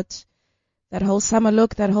about that whole summer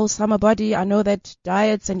look, that whole summer body. I know that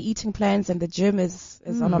diets and eating plans and the gym is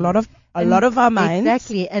on a lot of our minds.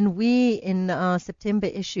 Exactly. And we, in our September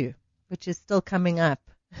issue, which is still coming up,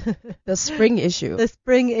 The spring issue. the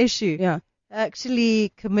spring issue, Yeah.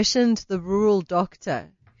 actually commissioned the rural doctor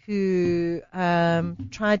who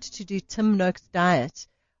tried to do Tim Noakes' diet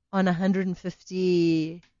on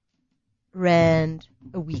 150 Rand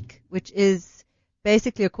a week, which is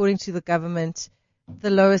basically, according to the government, the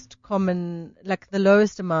lowest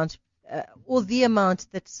amount, or the amount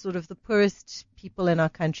that sort of the poorest people in our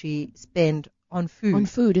country spend on food. On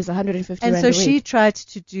food is 150 And rand so a she week. tried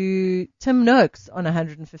to do Tim Noakes on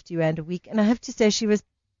 150 Rand a week. And I have to say she was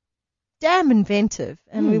damn inventive.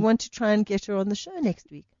 And we want to try and get her on the show next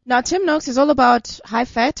week. Now, Tim Noakes is all about high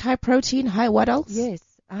fat, high protein, high what else? Yes.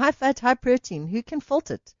 High fat, high protein. Who can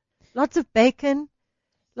fault it? Lots of bacon,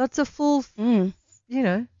 lots of full,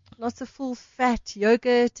 lots of full fat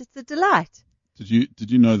yogurt. It's a delight. Did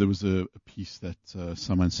you know there was a piece that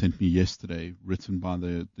someone sent me yesterday, written by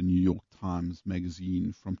the New York Times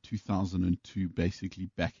magazine from 2002, basically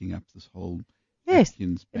backing up this whole Yes.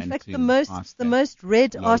 Atkins, In fact, Banting, the most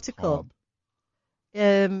read low article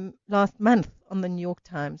carb. last month on the New York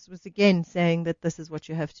Times was again saying that this is what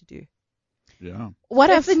you have to do. Yeah.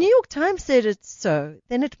 If the New York Times said it's so,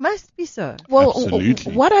 then it must be so.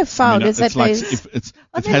 Absolutely. What I've found is that it's like there's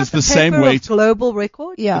it has the same weight. Global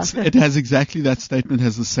record. yeah. It has exactly that statement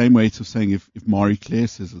has the same weight of saying if Marie Claire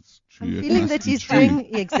says it's true. I'm it feeling must that be he's true.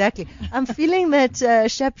 doing exactly. I'm feeling that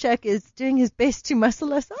Shapshak is doing his best to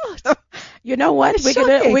muscle us out. You know what? It's We're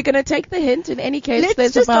shocking. gonna take the hint. In any case, Let's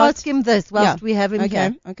there's just about ask him this whilst we have him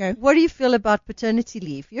here. Okay. What do you feel about paternity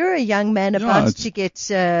leave? You're a young man about it's- to get.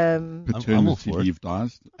 I'm all Paternity for it. leave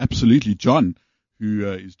dies. Absolutely. John, who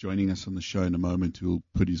is joining us on the show in a moment, who will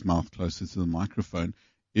put his mouth closer to the microphone,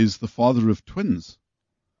 is the father of twins.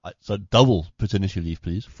 So double paternity leave,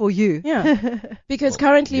 please. For you. Yeah. Because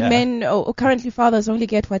currently yeah. men or currently fathers only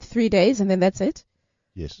get 3 days and then that's it.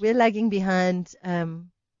 Yes. We're lagging behind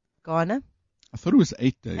Ghana I thought it was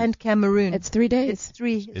 8 days. and Cameroon. It's 3 days.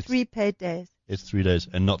 It's three paid days. It's 3 days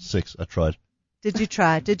and not 6. I tried. Did you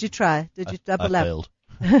try? Did you double I up? failed.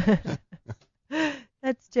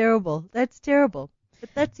 That's terrible. That's terrible. But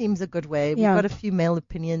that seems a good way. We've Yeah. got a few male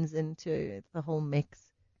opinions into the whole mix.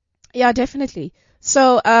 Yeah, definitely.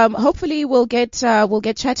 So hopefully we'll get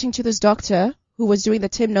chatting to this doctor who was doing the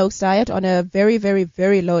Tim Noakes diet on a very, very,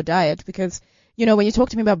 very low diet because when you talk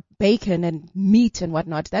to me about bacon and meat and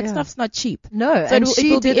whatnot, that Yeah. stuff's not cheap. No, So and it she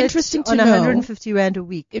will be did it interesting to on know. 150 Rand a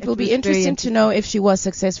week. It will be was very interesting to know if she was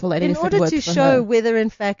successful and in if it order worked to for show her. whether in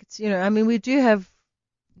fact,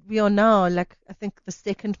 we are now I think the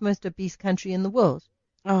second most obese country in the world.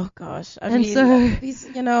 Oh gosh, I And mean, so- these,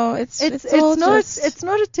 it's It's all not just- it's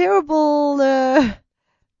not a terrible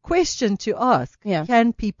question to ask. Yeah.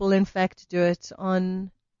 Can people in fact do it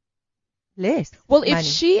on less? Well, if money?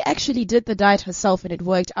 she actually did the diet herself and it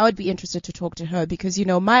worked, I would be interested to talk to her because,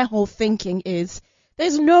 my whole thinking is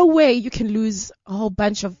There's no way you can lose a whole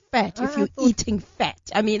bunch of fat if you're eating fat.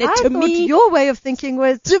 I mean, I to thought me, your way of thinking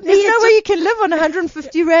was there's me, no way you can live on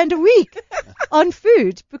 150 Rand a week on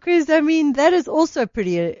food, because, I mean, that is also a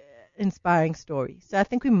pretty inspiring story. So I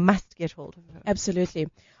think we must get hold of her. absolutely.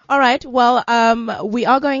 All right. Well, we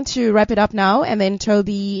are going to wrap it up now, and then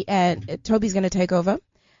Toby's going to take over.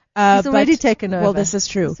 He's already taken over. Well, this is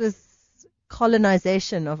true. This was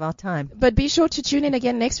colonization of our time. But be sure to tune in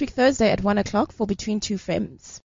again next week, Thursday at 1 o'clock for Between Two Femmes.